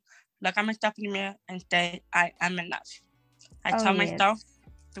look at myself in the mirror and say, I am enough. I Oh, tell yes. myself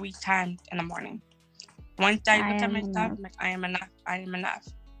 3 times in the morning. Once I look at myself, enough. I'm like, I am enough. I am enough.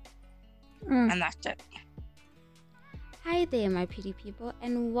 Mm. And that's it. Hi there, my pretty people,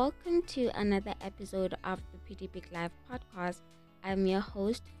 and welcome to another episode of the Pretty Big Life podcast. I'm your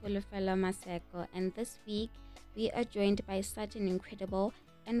host, Fulufelo Maseko, and this week we are joined by such an incredible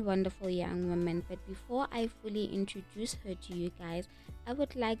and wonderful young woman. But before I fully introduce her to you guys, I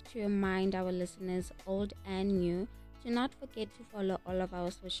would like to remind our listeners, old and new, to not forget to follow all of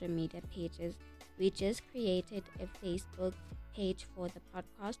our social media pages. We just created a Facebook page for the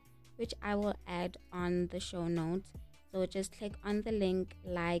podcast, which I will add on the show notes. So just click on the link,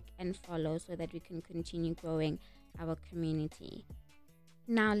 like, and follow so that we can continue growing our community.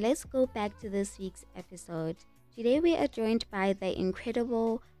 Now let's go back to this week's episode. Today we are joined by the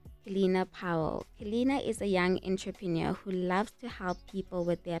incredible Kellina Powell. Kellina is a young entrepreneur who loves to help people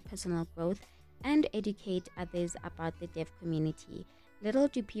with their personal growth and educate others about the deaf community. Little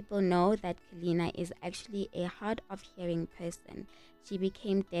do people know that Kellina is actually a hard of hearing person. She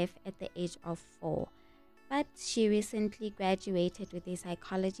became deaf at the age of 4. But she recently graduated with a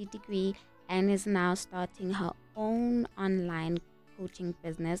psychology degree and is now starting her own online coaching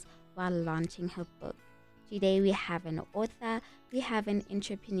business while launching her book. Today we have an author, we have an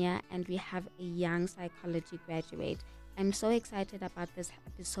entrepreneur, and we have a young psychology graduate. I'm so excited about this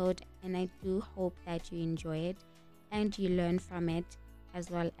episode, and I do hope that you enjoy it and you learn from it as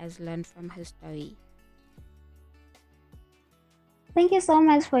well as learn from her story. Thank you so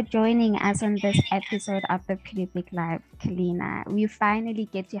much for joining us on this episode of the Pretty Big Life, Kellina. We finally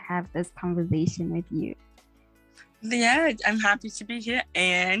get to have this conversation with you. Yeah, I'm happy to be here,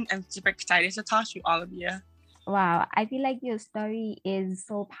 and I'm super excited to talk to all of you. Wow, I feel like your story is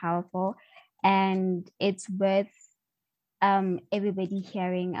so powerful, and it's worth everybody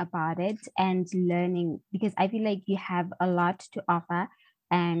hearing about it and learning, because I feel like you have a lot to offer,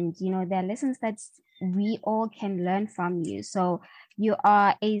 and there are lessons that we all can learn from you. So you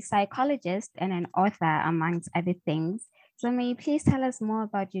are a psychologist and an author, amongst other things. So may you please tell us more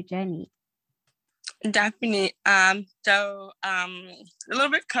about your journey? Definitely. A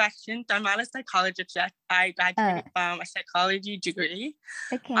little bit correction. I'm not a psychologist yet. I graduated from a psychology degree.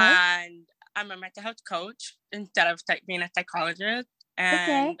 Okay. And I'm a mental health coach instead of being a psychologist.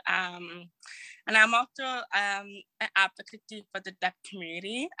 And and I'm also an advocate for the deaf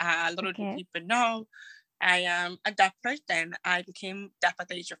community. Little do people know, I am a deaf person. I became deaf at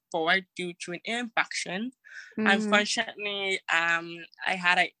the age of 4 due to an ear infection. Unfortunately, I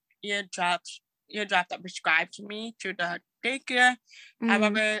had an eardrop that prescribed to me through the daycare.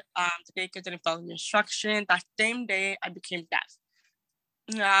 However, the daycare didn't follow the instruction. That same day, I became deaf.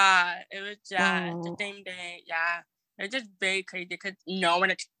 Yeah, it was the same day. Yeah, it was just very crazy because no one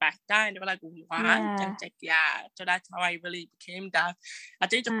expected that, and they were like, "What?" And it's like, yeah. So that's how I really became deaf at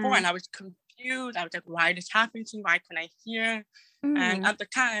the age of 4, and I was confused. I was like, "Why this happened to me? Why couldn't I hear?" And at the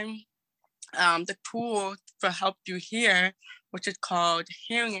time, the tool for help you hear, which is called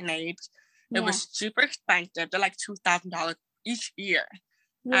hearing aids, it was super expensive. They're like $2,000 each year,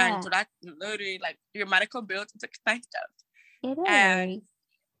 and so that's literally like your medical bills is expensive. It is. And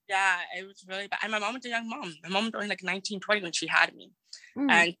yeah, it was really bad. And my mom was a young mom. My mom was only like 19, 20 when she had me.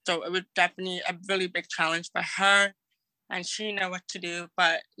 And so it was definitely a really big challenge for her. And she didn't know what to do.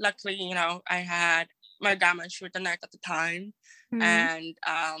 But luckily, I had my grandma. She was a nurse at the time. And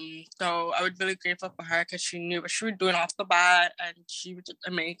so I was really grateful for her because she knew what she was doing off the bat. And she was just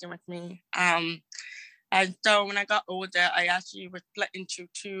amazing with me. And so when I got older, I actually was split into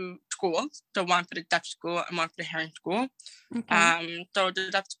 2 schools. So one for the deaf school and one for the hearing school. So the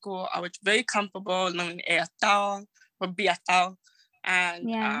deaf school, I was very comfortable learning ASL or BSL. And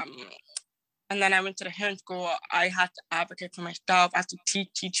then I went to the hearing school. I had to advocate for myself. I had to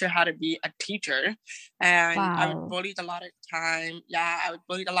teach teacher how to be a teacher. And I was bullied a lot of time. Yeah, I was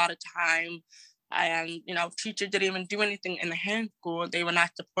bullied a lot of time. And, teachers didn't even do anything in the hearing school. They were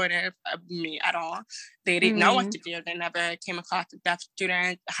not supportive of me at all. They didn't know what to do. They never came across a deaf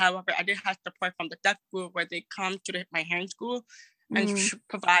student. However, I did have support from the deaf school where they come to my hearing school and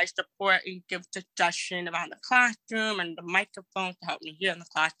provide support and give suggestions around the classroom and the microphone to help me hear in the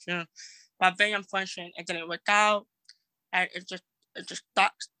classroom. But very unfortunate, it didn't work out. And it just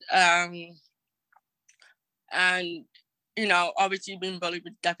sucks. And obviously being bullied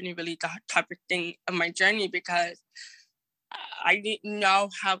was definitely really the toughest thing of my journey because I didn't know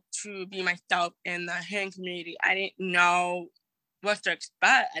how to be myself in the hearing community. I didn't know what to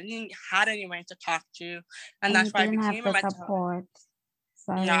expect. I didn't have anyone to talk to. And that's why I became a mental health.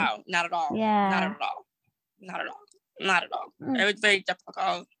 No, not at all. Yeah. Not at all. Not at all. Not at all. It was very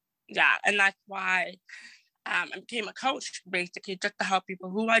difficult. Yeah, and that's why I became a coach, basically, just to help people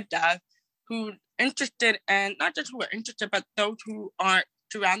who are deaf, who interested, and not just who are interested, but those who aren't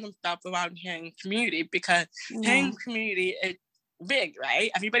surround themselves around hearing community, because hearing community is big,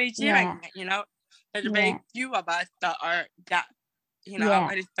 right? Everybody's hearing it, you know? There's very few of us that are deaf, you know,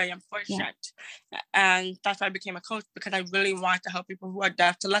 and it's very unfortunate. And that's why I became a coach, because I really want to help people who are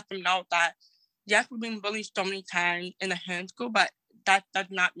deaf, to let them know that, yes, we've been bullied so many times in the hearing school, but that does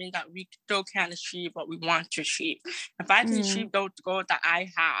not mean that we still can't achieve what we want to achieve. If I can achieve those goals that I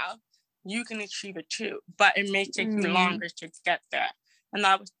have, you can achieve it too. But it may take me longer to get there. And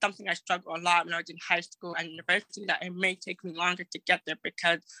that was something I struggled a lot when I was in high school and university, that it may take me longer to get there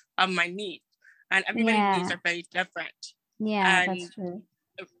because of my needs. And everybody's needs are very different. Yeah, and, that's true.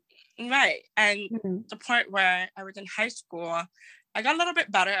 Right. And the point where I was in high school, I got a little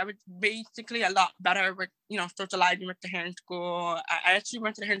bit better. I was basically a lot better with, you know, socializing with the hearing school. I actually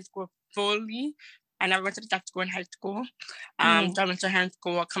went to the hearing school fully. I never went to the deaf school in high school. So I went to hearing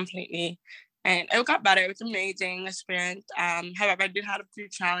school completely. And it got better. It was an amazing experience. However, I did have a few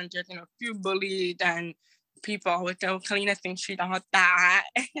challenges, you know, a few bullied, and people always say, Kellina thinks she's all that.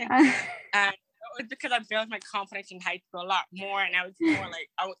 And it was because I built my confidence in high school a lot more, and I was more like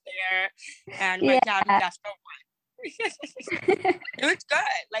out there. And my dad was deaf, so it was good.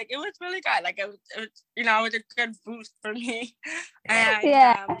 Like, it was really good. Like, it was, you know, it was a good boost for me. And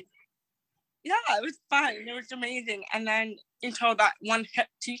it was fun. It was amazing. And then until that one hip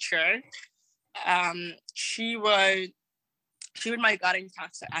teacher, she was my guidance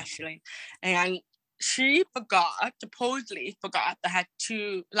counselor, actually, and she supposedly forgot that I had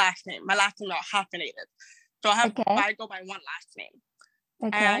two last names. My last name got hyphenated, so I go by one last name.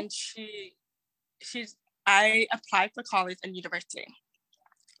 And I applied for college and university.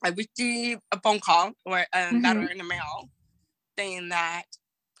 I received a phone call or a letter in the mail saying that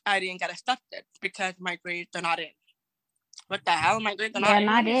I didn't get accepted because my grades are not in. What the hell? My grades are not in?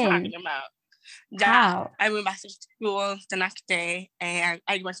 What are you talking about? Yeah, I went back to school the next day, and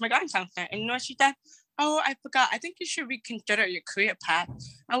I went to my guidance counselor, and you know what she said? Oh, I forgot. I think you should reconsider your career path.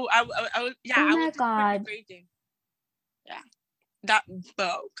 I was grading. Yeah, that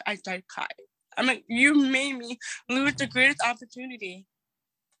broke. I started crying. I mean, you made me lose the greatest opportunity.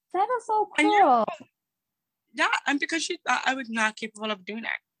 That is so cruel. And because she thought I was not capable of doing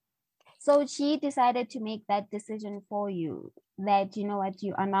that. So she decided to make that decision for you, that, you know what,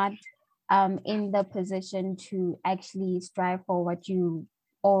 you are not in the position to actually strive for what you,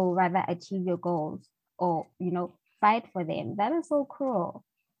 or rather achieve your goals, or, you know, fight for them. That is so cruel.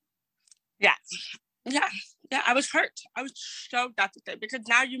 Yeah, I was hurt. I was so devastated, because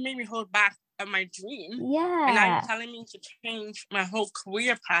now you made me hold back on my dream. And now you're telling me to change my whole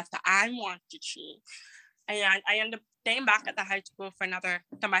career path that I want to achieve. And I ended up staying back at the high school for another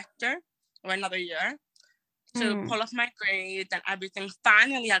semester or another year to pull off my grades and everything.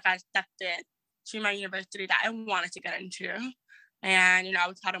 Finally, I got accepted to my university that I wanted to get into. And, you know, I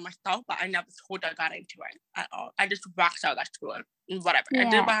was proud of myself, but I never told I got into it at all. I just rocked out that school and whatever. I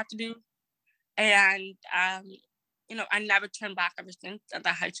did what I had to do. And, you know, I never turned back ever since at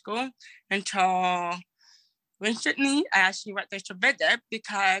the high school until recently I actually went there to visit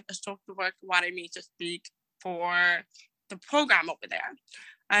because a social worker wanted me to speak for the program over there.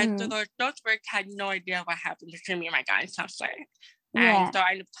 And so the social worker had no idea what happened between me and my guidance counselor. And so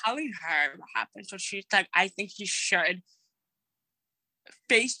I ended up telling her what happened. So she's like, I think you should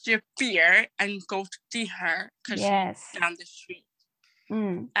face your fear and go to see her because she's down the street.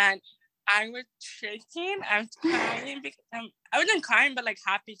 And I was shaking. I was crying because I wasn't crying, but like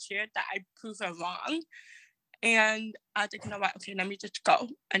happy cheered that I proved her wrong. And I was like, you know what? Okay, let me just go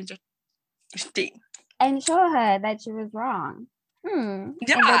and just see. And show her that she was wrong. Yeah, and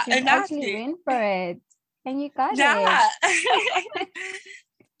that you actually went for it. And you got it.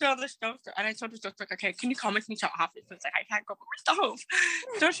 So the stove, and I told the stove, like, okay, can you come with me to the office? It's like, I can't go by myself.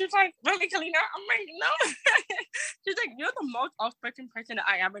 So she's like, really, Kellina? I'm like, no. She's like, you're the most outspoken person that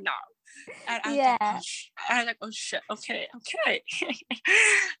I ever know. And I was like, oh shit, okay.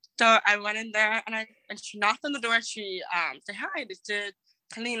 So I went in there, and she knocked on the door. She said, hi, this is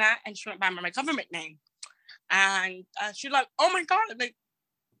Kellina, and she went by my government name. And she's like, oh my God, like,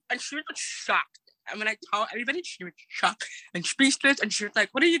 and she was shocked. And when I told everybody, she was shocked and speechless. And she was like,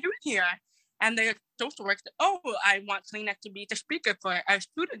 what are you doing here? And the social worker said, oh, I want Kellina to be the speaker for our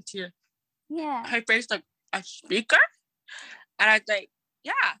students here. Yeah. Her face like, a speaker? And I was like,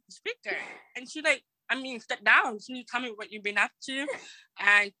 yeah, speaker. And she like, I mean, sit down. Can you tell me what you've been up to?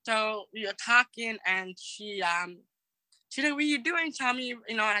 And so we were talking, and she's like, what are you doing? Tell me,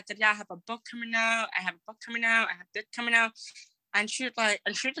 you know, and I said, yeah, I have a book coming out. I have this coming out. And she was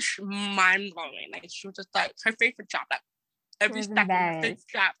just mind blowing. Like she was just like her favorite job, like every second her favorite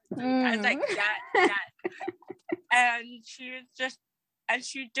job. I was like, yeah. And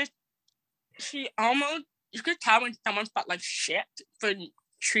she almost, you could tell when someone felt like shit for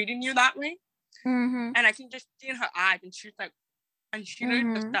treating you that way. Mm-hmm. And I can just see in her eyes, and she's like, and she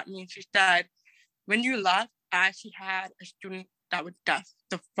literally looked at me and she said, when you left, I actually had a student that was deaf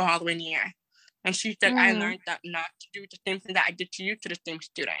the following year. And she said, I learned that not to do the same thing that I did to you to the same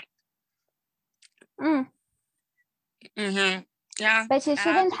student. Yeah. But she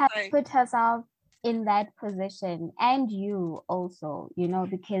shouldn't have put herself in that position, and you also, you know,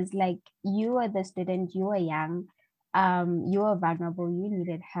 because like you were the student, you were young, you were vulnerable, you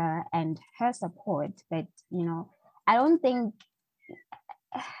needed her and her support. But you know, I don't think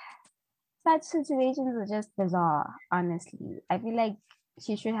such situations are just bizarre, honestly. I feel like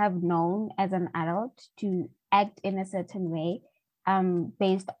she should have known as an adult to act in a certain way,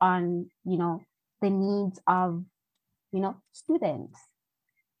 based on, you know, the needs of, you know, students.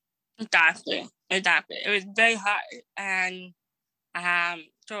 Exactly. It was very hard. And I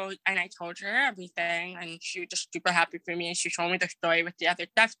told her everything, and she was just super happy for me. And she told me the story with the other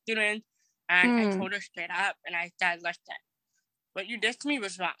deaf students, and I told her straight up, and I said, listen, what you did to me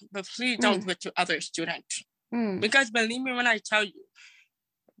was wrong, but please don't do it to other students. Because believe me when I tell you,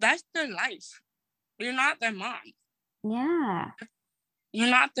 that's their life. You're not their mom. Yeah. You're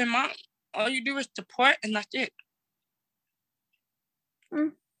not their mom. All you do is support, and that's it.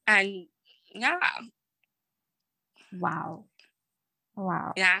 And yeah. Wow.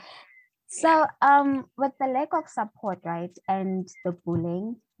 Yeah. So with the lack of support, right, and the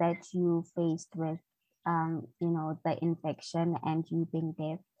bullying that you faced with you know, the infection and you being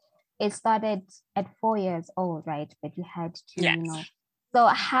deaf, it started at 4 years old, right? But you had to, yes. you know. So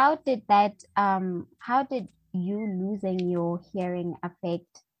how did you losing your hearing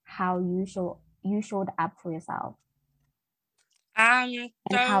affect how you showed up for yourself? And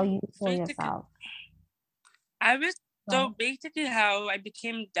how you saw yourself? So basically how I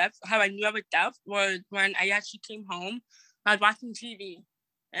became deaf, how I knew I was deaf was when I actually came home. I was watching TV,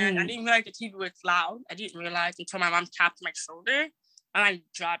 and I didn't realize the TV was loud. I didn't realize until my mom tapped my shoulder, and I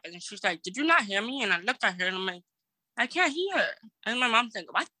dropped it. And she's like, did you not hear me? And I looked at her, and I'm like, I can't hear. And my mom's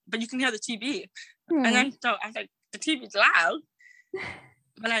like, what? But you can hear the TV. And then so I was like, the TV's loud,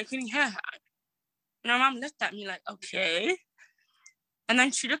 but I couldn't hear her. And my mom looked at me like, okay. And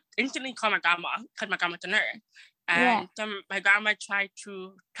then she just instantly called my grandma, because my grandma's a nurse. And then my grandma tried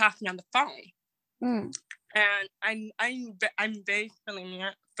to talk to me on the phone. And I'm very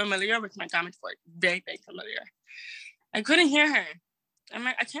familiar with my grandma's voice. Very, very familiar. I couldn't hear her. I'm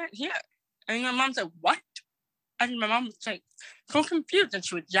like, I can't hear. And my mom's like, what? And my mom was like, so confused. And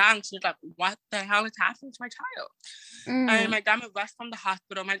she was young. She was like, what the hell is happening to my child? And my grandma rushed from the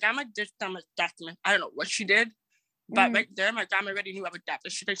hospital. My grandma did some assessment. I don't know what she did. But right there, my grandma already knew I was deaf.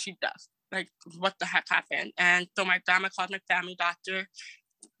 She said she's deaf. Like, what the heck happened? And so my grandma called my family doctor.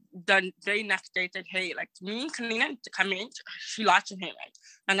 The very next day said, hey, like, me and Kellina to come in. She lost her hearing.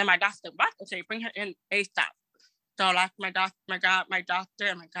 And then my doctor said, what? Okay, bring her in ASAP. So like my doctor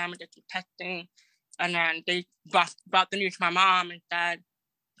and my grandma did some testing. And then they brought the news to my mom and said,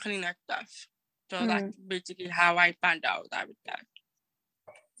 Kellina deaf. So that's basically how I found out I was deaf.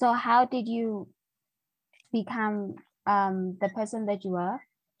 So how did you become the person that you were,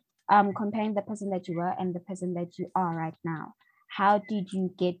 comparing the person that you were and the person that you are right now? How did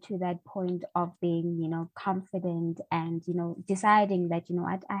you get to that point of being, you know, confident and, you know, deciding that, you know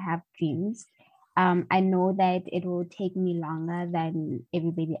what, I have dreams. I know that it will take me longer than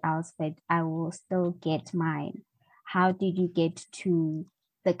everybody else, but I will still get mine. How did you get to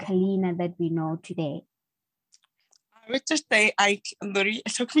the Kellina that we know today? I would just say it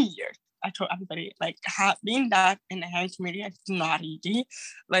took me years. I told everybody, like, being deaf in the hearing community is not easy.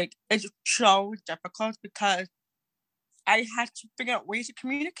 Like, it's so difficult because I had to figure out ways to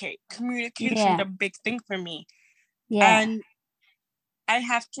communicate. Communication is a big thing for me. Yeah. And I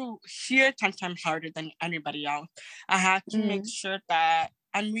have to hear 10 times harder than anybody else. I have to make sure that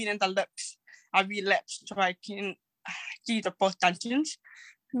I'm reading the lips. I read lips so I can see the full sentence.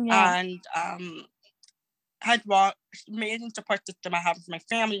 Yeah. And had amazing support system I have with my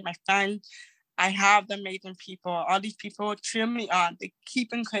family, my friends. I have the amazing people. All these people cheer me on. They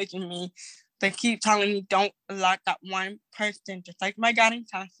keep encouraging me. They keep telling me, don't let that one person, just like my guiding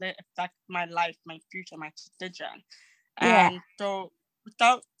counselor, affect my life, my future, my decision. Yeah. And so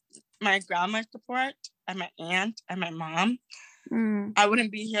without my grandma's support and my aunt and my mom, I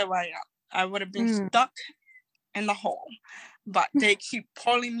wouldn't be here where I am. I would have been stuck in the hole. But they keep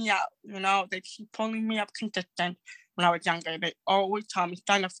pulling me out, you know, they keep pulling me up consistent when I was younger. They always tell me,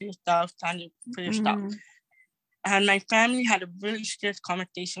 stand up for yourself, stand up for yourself. And my family had a really serious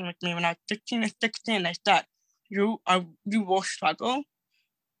conversation with me when I was 15 and 16. They said, you will struggle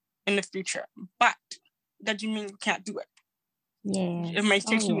in the future, but that doesn't mean you can't do it. Yes. It may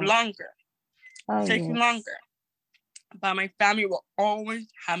take you longer. You longer. But my family will always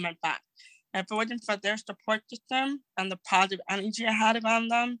have my back. If it wasn't for their support system and the positive energy I had around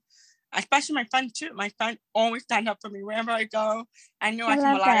them, especially my friends too. My friends always stand up for me wherever I go. I know I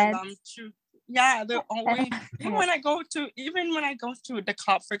can rely on them too. Yeah, they're always, even when I go to the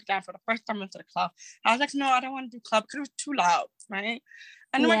club, for example, the first time I went to the club, I was like, no, I don't want to do club because it was too loud, right?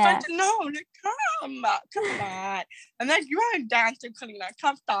 And then my friend said, no, like, come on. And then you are dancing, Kellina,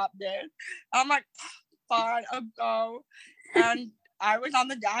 come stop this. I'm like, fine, I'll go. And I was on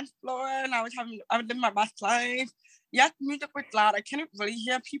the dance floor and I was living my best life. Yes, music was loud. I couldn't really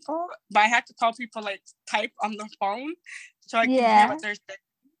hear people, but I had to tell people, like, type on the phone so I could hear what they're saying.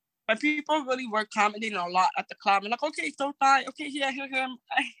 But people really were commenting a lot at the club. And like, okay, so fine. Okay, here.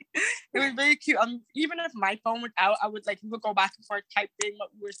 It was very cute. Even if my phone was out, I would we would go back and forth typing what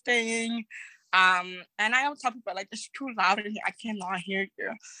we were saying. And I would tell people, like, it's too loud in here. I cannot hear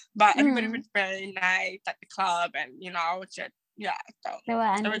you. But everybody was very nice at the club, and it's just So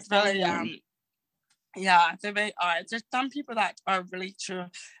it was really they're very odd. There's some people that are really true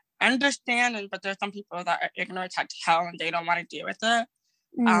understanding, but there's some people that are ignorant as hell and they don't want to deal with it.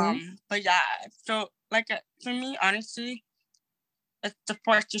 But yeah, so for me, honestly, it's the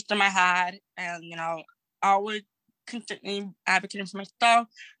support system I had, and I always constantly advocating for myself,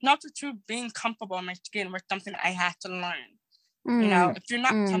 and also too being comfortable in my skin was something I had to learn. If you're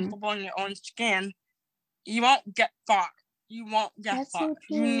not comfortable in your own skin, you won't get far. You won't get That's far. So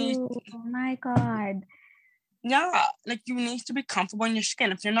true. Oh my God. Yeah, you need to be comfortable in your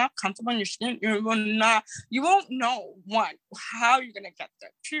skin. If you're not comfortable in your skin, you won't know, one, how you're gonna get there.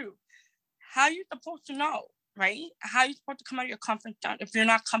 Two, how you're supposed to know, right? How you're supposed to come out of your comfort zone if you're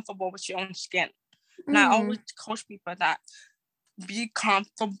not comfortable with your own skin. And I always coach people that be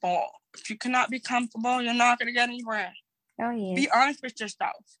comfortable. If you cannot be comfortable, you're not gonna get anywhere. Oh yes. Be honest with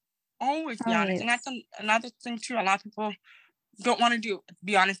yourself. Always be honest. Yes. And that's another thing too. A lot of people don't want to do.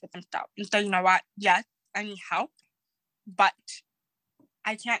 Be honest with themselves and say, you know what? Yes, I need help, but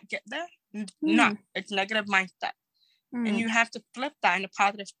I can't get there. No, it's negative mindset. And you have to flip that in the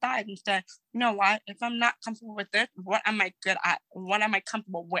positive side and say, you know what? If I'm not comfortable with this, what am I good at? What am I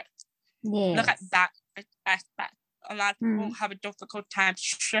comfortable with? Yes. Look at that aspect. A lot of people have a difficult time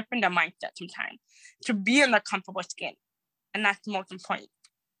shifting their mindset sometimes to be in their comfortable skin. And that's the most important.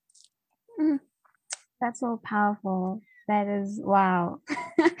 That's so powerful. That is, wow.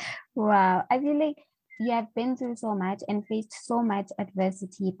 Wow. I feel like you have been through so much and faced so much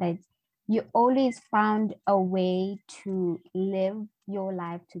adversity, but you always found a way to live your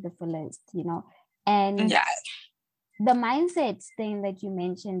life to the fullest, And the mindset thing that you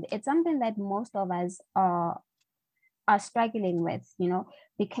mentioned, it's something that most of us are struggling with,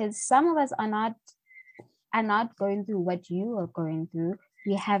 because some of us are not going through what you are going through.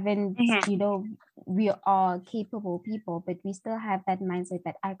 We haven't, we are capable people, but we still have that mindset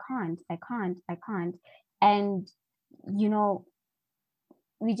that I can't. And,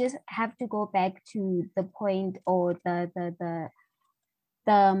 we just have to go back to the point or the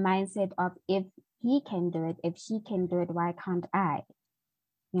mindset of, if he can do it, if she can do it, why can't I?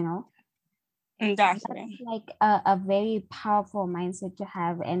 Exactly. That's a very powerful mindset to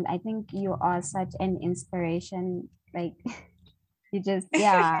have. And I think you are such an inspiration. You just,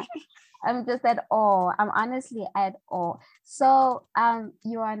 I'm just at awe. I'm honestly at awe. So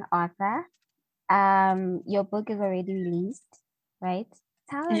you're an author. Your book is already released, right?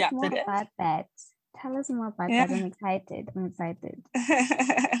 Tell us more about that. Tell us more about that. I'm excited.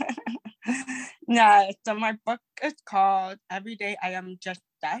 So my book is called Every Day I Am Just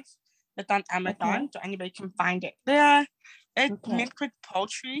Death. It's on Amazon, so anybody can find it there. It's mixed with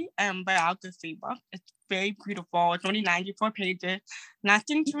poetry and biography book. It's very beautiful. It's only 94 pages.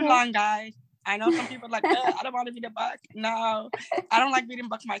 Nothing too long, guys. I know some people are like, I don't want to read a book. No, I don't like reading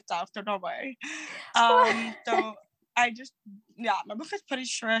books myself, so don't worry. So I just, my book is pretty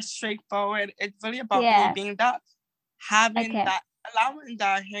short, straightforward. It's really about me being that, having that, allowing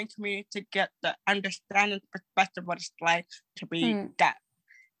the hearing community to get the understanding perspective of what it's like to be deaf,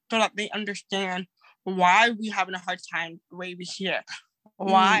 so that they understand why we having a hard time the way we hear.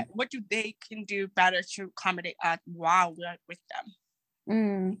 Why? What do they can do better to accommodate us while we're with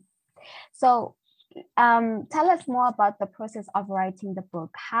them? So tell us more about the process of writing the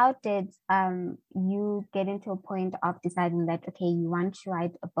book. How did you get into a point of deciding that, okay, you want to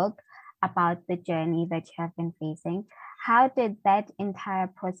write a book? about the journey that you have been facing. How did that entire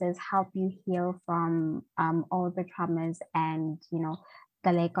process help you heal from all the traumas and,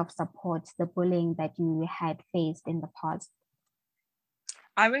 the lack of support, the bullying that you had faced in the past?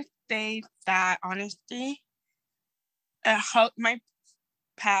 I would say that honestly, it helped my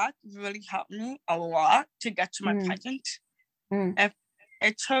path really helped me a lot to get to my present. If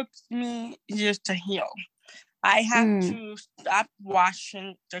it took me years to heal. I had to stop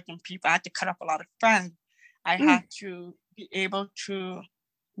watching certain people. I had to cut off a lot of friends. I had to be able to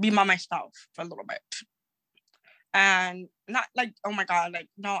be by myself for a little bit. And not like, oh my God, like,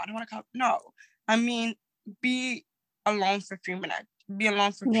 no, I don't want to come. No. I mean, be alone for a few minutes. Be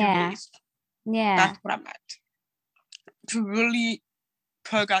alone for a few days. Yeah. That's what I meant. To really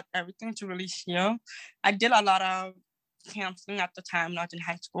purge out everything, to really heal. I did a lot of counseling at the time when I was in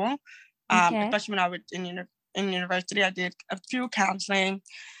high school. Especially when I was in university, I did a few counseling.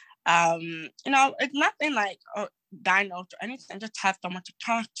 It's nothing like diagnosed or anything, just have someone to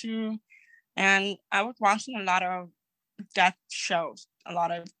talk to. And I was watching a lot of death shows, a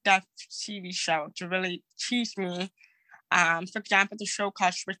lot of death TV shows to really teach me. For example, the show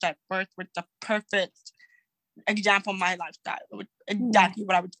called Switch at Birth was the perfect example of my lifestyle. It was exactly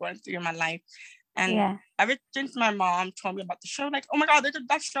what I was going through in my life. And ever since my mom told me about the show, like, oh my God, there's a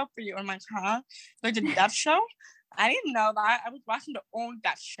death show for you. I'm like, huh? There's a death show? I didn't know that. I was watching the old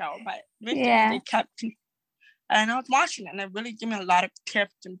death show, but they kept, and I was watching it, and it really gave me a lot of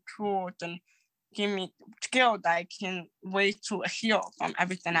tips and tools and gave me skills that I can way to heal from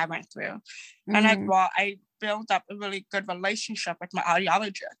everything I went through. And as well, I built up a really good relationship with my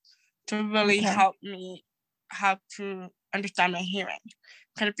audiologist to really help me how to understand my hearing.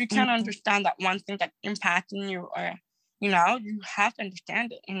 Because if you can't understand that one thing that's impacting you, or, you have to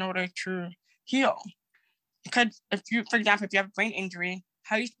understand it in order to heal. Because if you, for example, if you have a brain injury,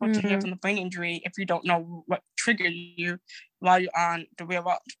 how are you supposed to heal from the brain injury if you don't know what triggered you while you're on the real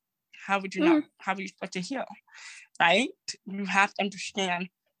world? How would you know? How are you supposed to heal? Right? You have to understand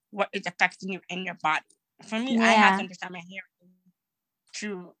what is affecting you in your body. For me, I have to understand my hearing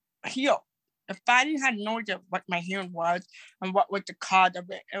to heal. If I didn't have no idea what my hearing was and what was the cause of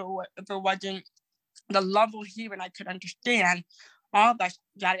it, if it wasn't the level of hearing I could understand, all that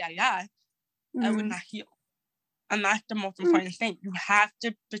yada yada yada, I would not heal. And that's the most important thing. You have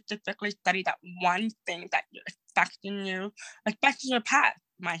to specifically study that one thing that is affecting you, especially your past.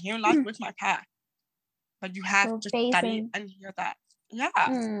 My hearing loss was my past. But you have to study and hear that.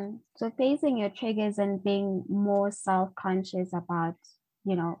 Yeah. So facing your triggers and being more self-conscious about,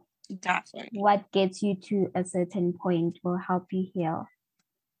 exactly what gets you to a certain point will help you heal.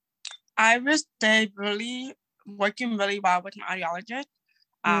 I would say working really well with my audiologist.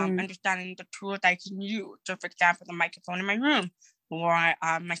 Understanding the tools I can use. So, for example, the microphone in my room or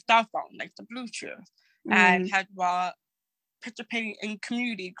my cell phone, like the Bluetooth, and as well participating in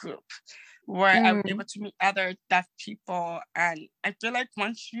community groups where I'm able to meet other deaf people. And I feel like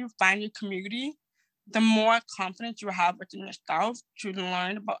once you find your community, the more confidence you have within yourself to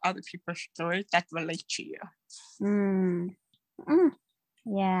learn about other people's stories that relate to you.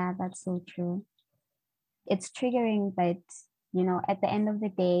 Yeah, that's so true. It's triggering, but at the end of the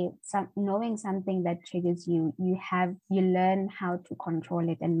day, knowing something that triggers you, you learn how to control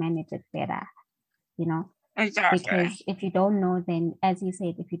it and manage it better, Exactly. Because if you don't know, then as you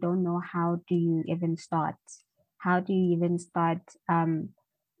said, if you don't know, how do you even start? How do you even start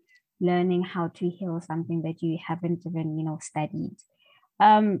learning how to heal something that you haven't even, studied?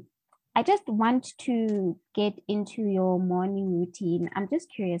 I just want to get into your morning routine. I'm just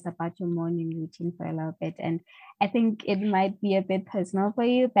curious about your morning routine for a little bit. And I think it might be a bit personal for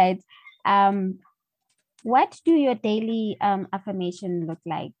you, but what do your daily affirmation look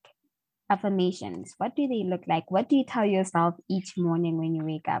like? Affirmations, what do they look like? What do you tell yourself each morning when you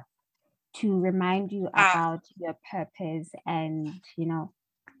wake up to remind you about your purpose and,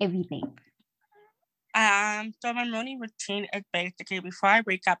 everything? So my morning routine is basically before I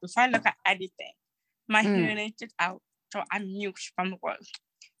wake up, before I look at anything, my hearing aid is out, so I'm mute from the world,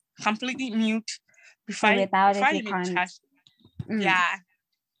 completely mute. Before I even touch,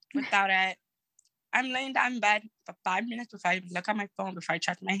 without it, I'm laying down in bed for 5 minutes before I even look at my phone, before I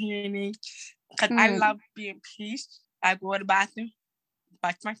touch my hearing aid, because I love being peace. I go to the bathroom,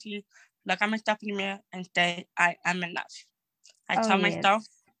 brush my teeth, look at myself in the mirror, and say I am enough. I tell myself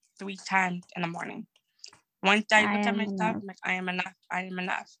 3 times in the morning. Once I look at myself, I'm like, I am enough. I am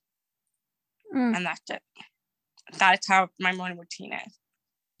enough. And that's it. That's how my morning routine is.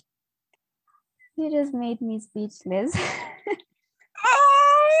 You just made me speechless.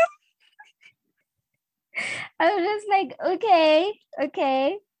 I was just like,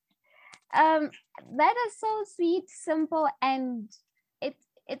 okay. That is so sweet, simple, and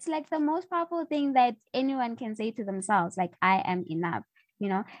it's like the most powerful thing that anyone can say to themselves, like, I am enough,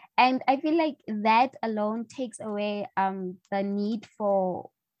 and I feel like that alone takes away the need for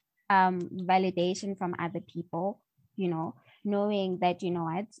validation from other people, knowing that,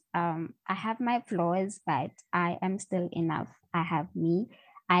 what, I have my flaws, but I am still enough. I have me.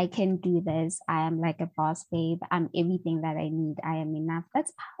 I can do this. I am like a boss babe. I'm everything that I need. I am enough.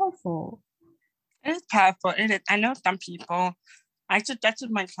 That's powerful. It is powerful. It is. I know some people. I suggested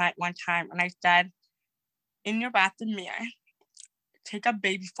my client one time, and I said, in your bathroom mirror, take a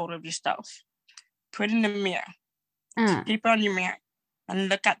baby photo of yourself, put it in the mirror, keep it on your mirror, and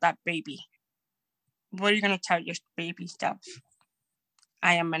look at that baby. What are you going to tell your baby self?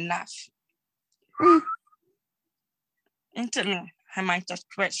 I am enough. Instantly, her mind just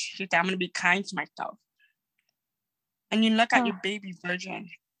switched. She said, I'm going to be kind to myself. And you look at your baby version,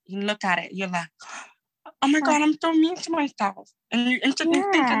 you look at it, you're like, oh my God, I'm so mean to myself. And you instantly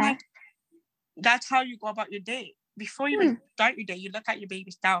think, like, that's how you go about your day. Before you even start your day, you look at your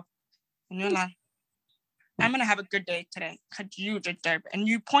baby self and you're like, I'm going to have a good day today because you deserve it. And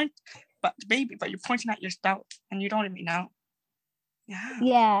you point, but you're pointing at yourself and you don't even know.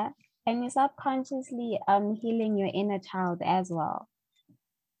 Yeah. And you're subconsciously healing your inner child as well,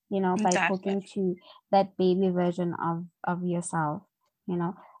 by talking to that baby version of yourself,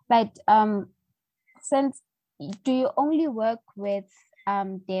 But since, do you only work with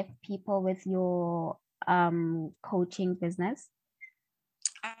deaf people with your coaching business?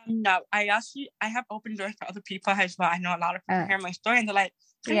 No, I have open doors for other people as well. I know a lot of people hear my story and they're like,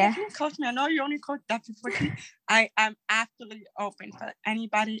 can you coach me? I know you only coach deaf people. I am absolutely open for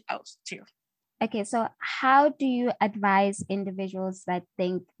anybody else too. Okay, so how do you advise individuals that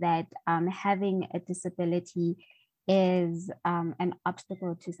think that having a disability is an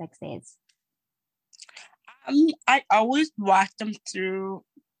obstacle to success? I always walk them through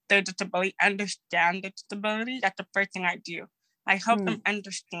their disability, understand the disability. That's the first thing I do. I help them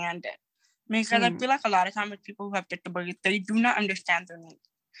understand it. Because I feel like a lot of times with people who have disabilities, they do not understand their needs.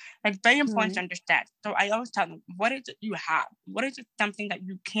 It's very important to understand. So I always tell them, what is it you have? What is it something that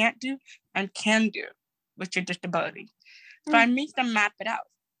you can't do and can do with your disability? So I make them map it out.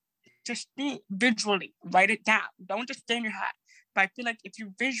 Just think visually, write it down. Don't just stay in your head. But I feel like if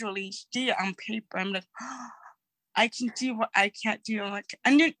you visually see it on paper, I'm like, oh, I can do what I can't do.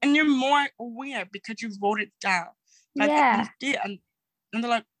 And you're more aware because you wrote it down. Like, and they're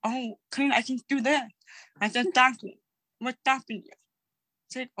like, oh, Kellina, I can do this. I said, exactly. What's stopping you? I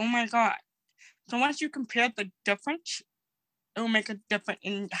said, oh my God. So once you compare the difference, it will make a difference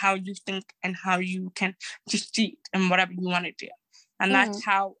in how you think and how you can succeed in whatever you want to do. And that's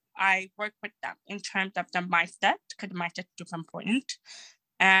how I work with them in terms of the mindset, because the mindset is super important.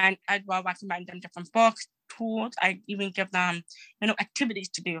 And as well, recommend them different books, tools. I even give them, activities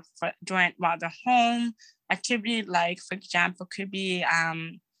to do while they're home. Activity like, for example, could be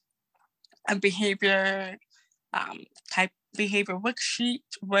a behavior type behavior worksheet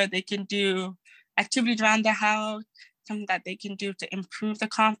where they can do activities around the house, something that they can do to improve the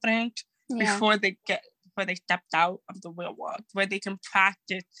confidence before they step out of the real world, where they can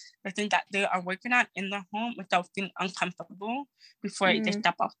practice the thing that they are working on in the home without feeling uncomfortable before they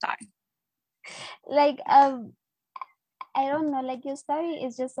step outside. Like, I don't know, like, your story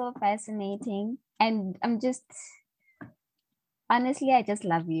is just so fascinating, and honestly, I just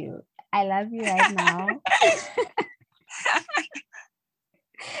love you. I love you right now.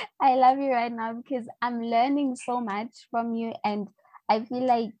 I love you right now because I'm learning so much from you, and I feel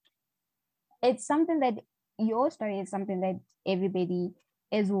like it's something that your story is something that everybody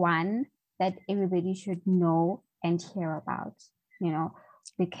that everybody should know and hear about,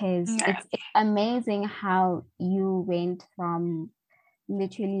 because it's amazing how you went from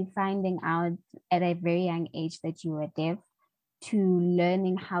literally finding out at a very young age that you were deaf to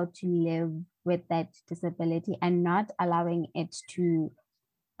learning how to live with that disability and not allowing it to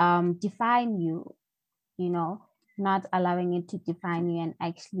define you, not allowing it to define you, and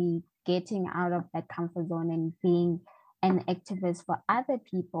actually getting out of that comfort zone and being an activist for other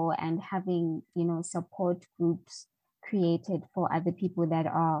people and having, support groups created for other people that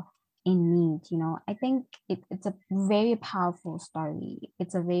are in need. I think it's a very powerful story.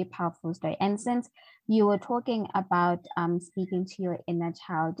 It's a very powerful story. And since you were talking about speaking to your inner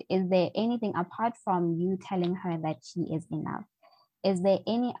child, is there anything apart from you telling her that she is enough? Is there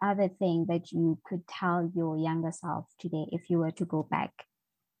any other thing that you could tell your younger self today if you were to go back?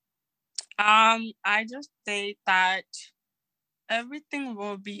 I just say that everything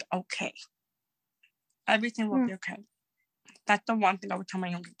will be okay. Everything will be okay. That's the one thing I would tell my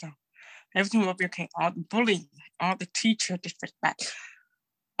younger self. Everything will be okay. All the bullying, all the teacher disrespect.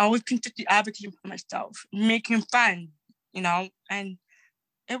 I will continue advocating for myself, making fun, and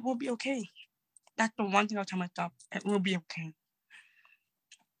it will be okay. That's the one thing I'll tell myself. It will be okay.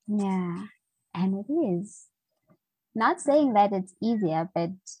 Yeah, and it is. Not saying that it's easier,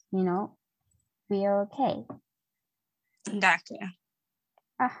 but we're okay. Exactly.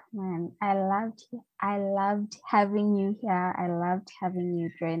 Oh man, I loved having you here. I loved having you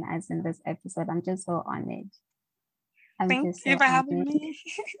join us in this episode. I'm just so honored. Thank you for having me.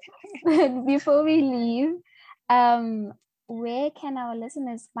 Before we leave, where can our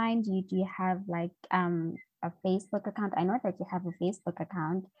listeners find you? Do you have like a Facebook account? I know that you have a Facebook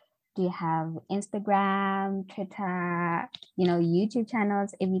account. Do you have Instagram, Twitter, YouTube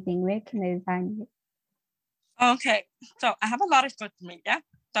channels, everything? Where can they find you? Okay, so I have a lot of social media.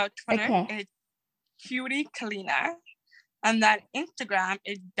 So Twitter is Cutie Kellina, and then Instagram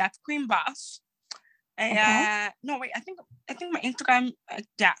is Deaf Queen Boss. And no, wait, I think my Instagram,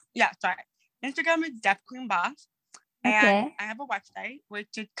 sorry. Instagram is Deaf Queen Boss. And I have a website,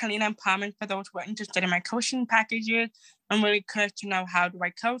 which is Kellina Empowerment for those who are interested in my coaching packages. I'm really curious to know how do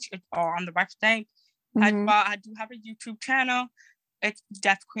I coach. It's all on the website. As well, I do have a YouTube channel. It's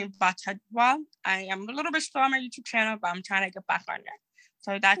Deaf Queen Boss as well. I am a little bit slow on my YouTube channel, but I'm trying to get back on there.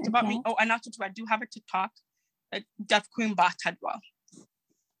 So that's about me. Oh, and also too, I do have a TikTok. It's Deaf Queen Boss as well.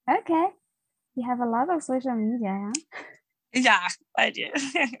 Okay. You have a lot of social media, huh? Yeah, I do.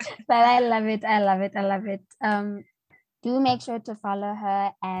 But I love it. I love it. I love it. Do make sure to follow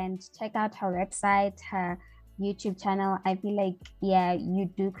her and check out her website, her YouTube channel. I feel like, you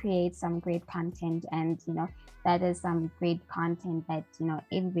do create some great content, and that is some great content that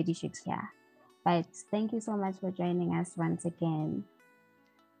everybody should hear. But thank you so much for joining us once again.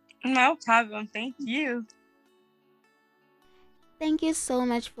 No problem. Thank you. Thank you so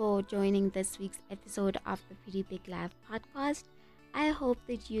much for joining this week's episode of the Pretty Big Life podcast. I hope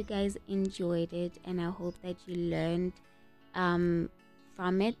that you guys enjoyed it, and I hope that you learned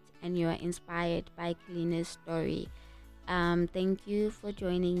from it and you're inspired by Kellina's story. Thank you for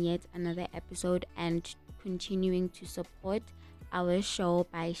joining yet another episode and continuing to support our show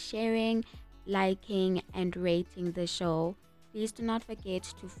by sharing, liking, and rating the show. Please do not forget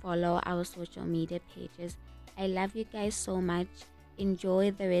to follow our social media pages. I love you guys so much.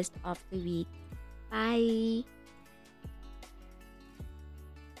 Enjoy the rest of the week. Bye.